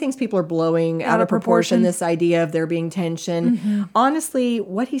 I think he thinks people are blowing out of proportion this idea of there being tension. Honestly,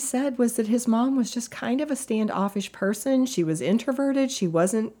 what he said was that his mom was just kind of a standoffish person. She was introverted. She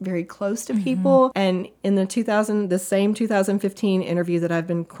wasn't very close to people. And in the same 2015 interview that I've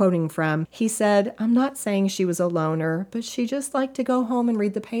been quoting from, he said, I'm not saying she was a loner, but she just liked to go home and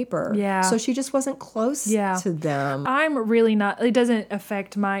read the paper. Yeah. So she just wasn't close to them. I'm really not. It doesn't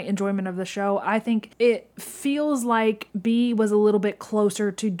affect my enjoyment of the show. I think it feels like B was a little bit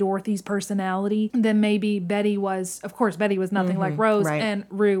closer to Dorothy's personality than maybe Betty was. Of course, Betty was nothing like Rose, and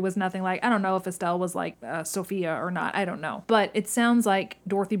Rue was nothing like, I don't know if Estelle was like Sophia or not. I don't know. But it sounds like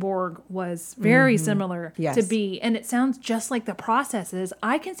Dorothy Borg was very similar to B. And it sounds just like the processes.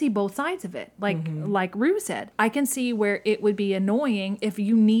 I can see both sides of it. Like Rue said, I can see where it would be annoying if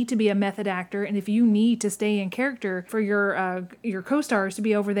you need to be a method actor and if you need to stay in character for your co-stars to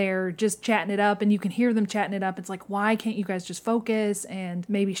be over there just chatting it up, and you can hear them chatting it up. It's like, why can't you guys just focus? And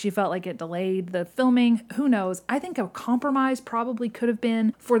maybe she felt like it delayed the filming. Who knows? I think a compromise probably could have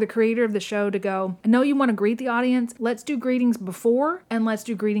been for the creator of the show to go, I know you want to greet the audience. Let's do greetings before and let's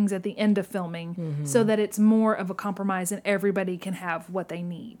do greetings at the end of filming so that it's more of a compromise and everybody can have what they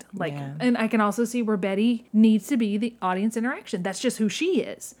need. And I can also see where Betty needs to be the audience interaction. That's just who she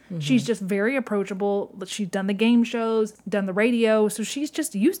is. She's just very approachable. She's done the game shows, done the radio, so she's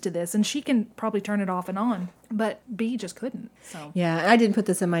just used to this and she can probably turn it off and on. But B just couldn't. So yeah, I didn't put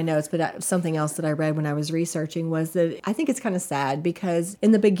this in my notes, but something else that I read when I was researching was that I think it's kind of sad because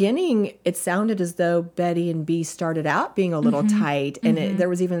in the beginning, it sounded as though Betty and B started out being a little tight. And there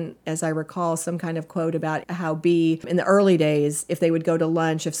was even, as I recall, some kind of quote about how B, in the early days, if they would go to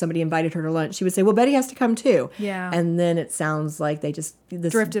lunch, if somebody invited her to lunch, she would say, well, Betty has to come too. Yeah. And then it sounds like they just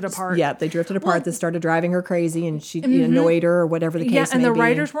drifted apart. Yeah, they drifted apart. This started driving her crazy and she annoyed her or whatever the case may be. Yeah, and the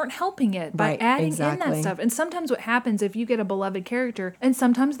writers weren't helping it by adding in that exactly. stuff. And sometimes what happens if you get a beloved character, and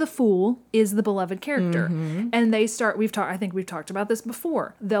sometimes the fool is the beloved character, and they start, I think we've talked about this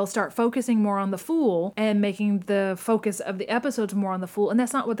before, they'll start focusing more on the fool and making the focus of the episodes more on the fool, and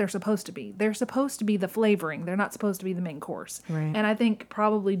that's not what they're supposed to be. They're supposed to be the flavoring. They're not supposed to be the main course. Right. And I think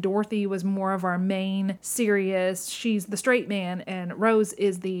probably Dorothy was more of our main serious, she's the straight man, and Rose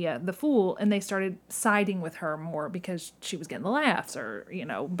is the fool, and they started siding with her more because she was getting the laughs, or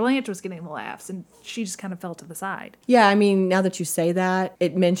Blanche was getting the laughs, and she just kind of fell to the side. Yeah, I mean, now that you say that,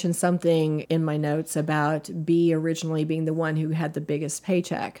 it mentions something in my notes about B originally being the one who had the biggest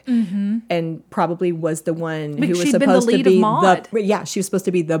paycheck, and probably was the one who was supposed to be she was supposed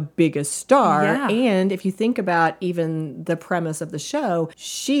to be the biggest star. Yeah. And if you think about even the premise of the show,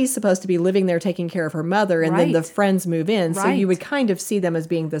 she's supposed to be living there taking care of her mother, and then the friends move in, so you would kind of see them as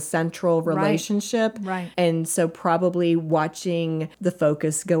being the central relationship. Right. And so probably watching the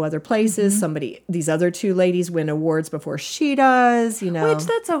focus go other places, these other two ladies win awards awards before she does, you know. Which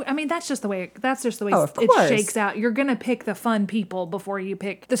that's just the way of course. it shakes out. You're gonna pick the fun people before you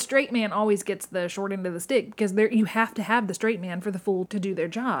pick the straight man. Always gets the short end of the stick because you have to have the straight man for the fool to do their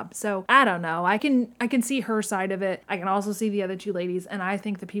job. So I don't know. I can see her side of it. I can also see the other two ladies, and I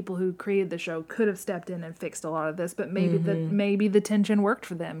think the people who created the show could have stepped in and fixed a lot of this. But maybe the tension worked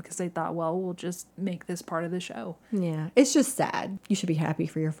for them because they thought, well, we'll just make this part of the show. Yeah, it's just sad. You should be happy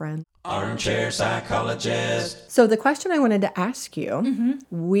for your friend. Armchair Psychologist. So the question I wanted to ask you,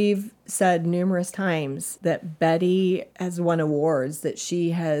 we've said numerous times that Betty has won awards, that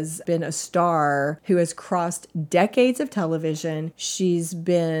she has been a star who has crossed decades of television. She's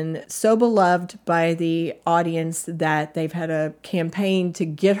been so beloved by the audience that they've had a campaign to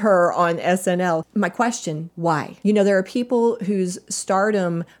get her on SNL. My question, why? You know, there are people whose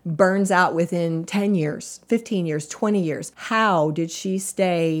stardom burns out within 10 years, 15 years, 20 years. How did she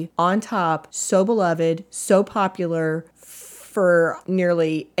stay on top, so beloved, so popular for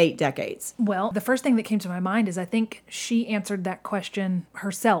nearly 8 decades? Well, the first thing that came to my mind is I think she answered that question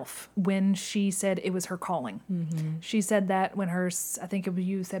herself when she said it was her calling. She said that when I think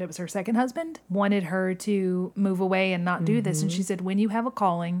you said it was her second husband, wanted her to move away and not do this. And she said, when you have a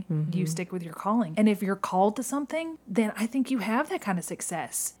calling, you stick with your calling. And if you're called to something, then I think you have that kind of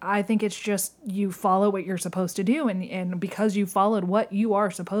success. I think it's just you follow what you're supposed to do. And because you followed what you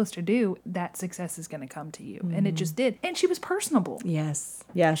are supposed to do, that success is going to come to you. And it just did. And she was personable. Yes.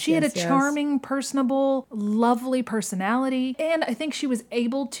 She had a charming, personable, lovely personality. And I think she was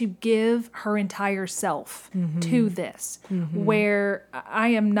able to give her entire self to this, where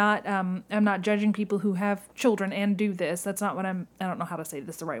I'm not judging people who have children and do this. That's not what I don't know how to say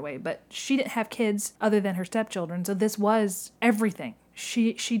this the right way, but she didn't have kids other than her stepchildren. So this was everything.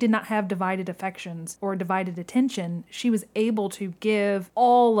 She did not have divided affections or divided attention. She was able to give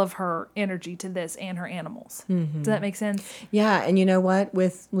all of her energy to this and her animals. Does that make sense? Yeah, and you know what?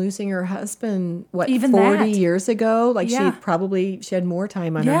 With losing her husband, Even 40 that. years ago, like Yeah. she had more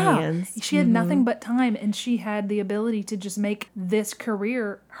time on her hands. She had nothing but time, and she had the ability to just make this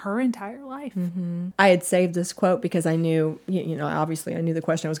career her entire life. I had saved this quote because I knew, obviously I knew the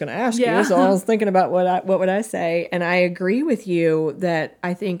question I was going to ask Yeah. you, so I was thinking about what would I say, and I agree with you that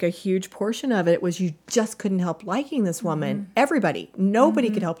I think a huge portion of it was you just couldn't help liking this woman. Nobody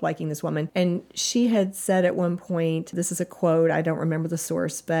could help liking this woman. And she had said at one point, this is a quote, I don't remember the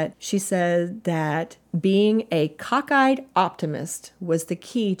source, but she said that being a cockeyed optimist was the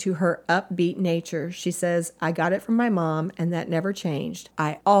key to her upbeat nature. She says, I got it from my mom, and that never changed.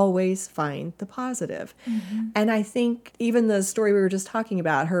 I always find the positive. And I think even the story we were just talking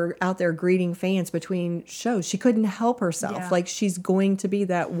about, her out there greeting fans between shows, she couldn't help herself. Yeah. Like, she's going to be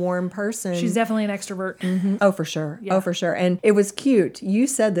that warm person. She's definitely an extrovert. Oh, for sure. Yeah. Oh, for sure. And it was cute. You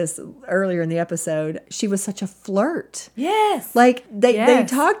said this earlier in the episode. She was such a flirt. Yes. Like they Yes.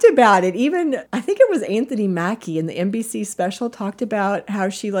 talked about it. Even I think it was Anthony Mackie in the NBC special talked about how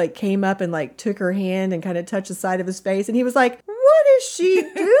she like came up and like took her hand and kind of touched the side of his face, and he was like, "What is she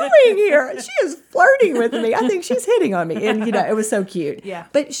doing here? She is flirting with me. I think she's hitting on me." And it was so cute. Yeah.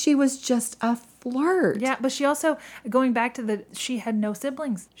 But she was just a flirt. Yeah, but she also, going back to she had no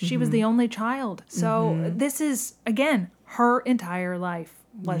siblings. She was the only child. So this is, again, her entire life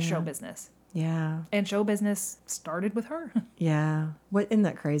was show business. Yeah. And show business started with her. Yeah. Isn't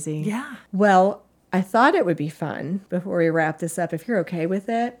that crazy? Yeah. Well, I thought it would be fun before we wrap this up, if you're okay with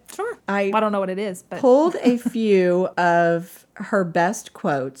it. Sure. I don't know what it is, but pulled a few of her best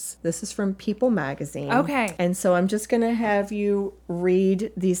quotes. This is from People magazine. Okay. And so I'm just going to have you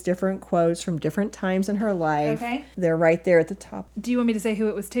read these different quotes from different times in her life. Okay. They're right there at the top. do you want me to say who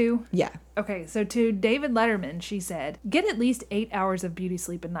it was to? Yeah. Okay, so to David Letterman, she said, get at least 8 hours of beauty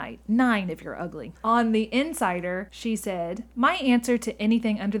sleep a night. 9 if you're ugly. On The Insider, she said, my answer to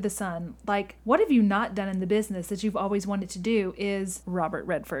anything under the sun, like, what have you not done in the business that you've always wanted to do, is Robert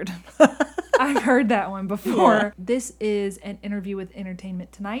Redford. I've heard that one before. Yeah. This is an interview with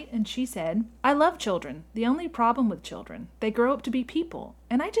Entertainment Tonight, and she said, I love children. The only problem with children, they grow up to be people,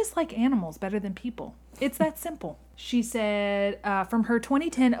 and I just like animals better than people. It's that simple. She said, from her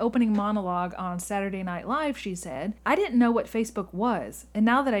 2010 opening monologue on Saturday Night Live, she said, I didn't know what Facebook was, and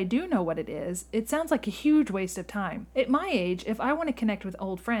now that I do know what it is, it sounds like a huge waste of time. At my age, if I want to connect with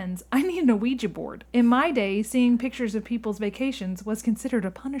old friends, I need a Ouija board. In my day, seeing pictures of people's vacations was considered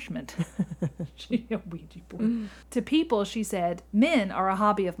a punishment. A Ouija board. To People, she said, men are a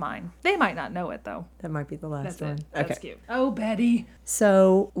hobby of mine. They might not know it, though. That might be the last That's one. it. That's cute. Oh, Betty.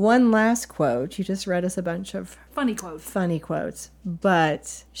 So one last quote. You just read read us a bunch of Funny quotes. funny quotes,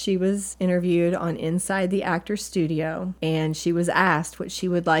 but she was interviewed on Inside the Actor's Studio, and she was asked what she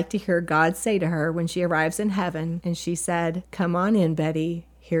would like to hear God say to her when she arrives in heaven, and she said, "Come on in, Betty.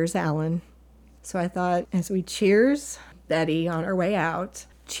 Here's Alan." So I thought, as we cheers Betty on her way out,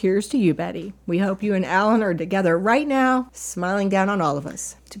 cheers to you, Betty. We hope you and Alan are together right now, smiling down on all of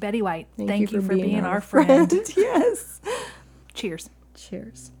us. To Betty White, thank you for being our friend. friend. Yes. Cheers.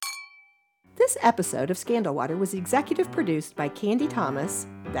 Cheers. This episode of Scandal Water was executive produced by Candy Thomas,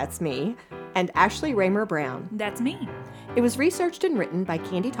 that's me, and Ashley Raymer Brown. That's me. It was researched and written by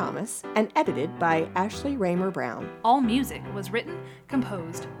Candy Thomas and edited by Ashley Raymer Brown. All music was written,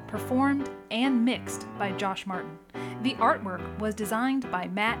 composed, performed, and mixed by Josh Martin. The artwork was designed by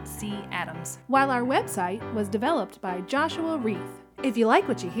Matt C. Adams, while our website was developed by Joshua Reith. If you like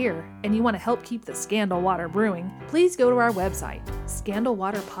what you hear and you want to help keep the Scandal Water brewing, please go to our website,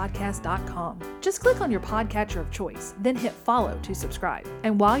 scandalwaterpodcast.com. Just click on your podcatcher of choice, then hit follow to subscribe.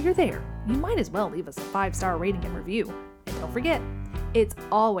 And while you're there, you might as well leave us a 5-star rating and review. And don't forget, it's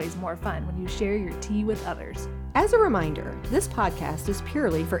always more fun when you share your tea with others. As a reminder, this podcast is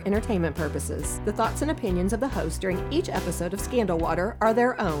purely for entertainment purposes. The thoughts and opinions of the host during each episode of Scandal Water are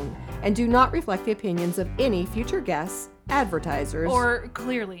their own and do not reflect the opinions of any future guests, advertisers, Or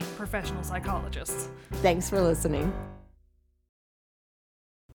clearly professional psychologists. Thanks for listening.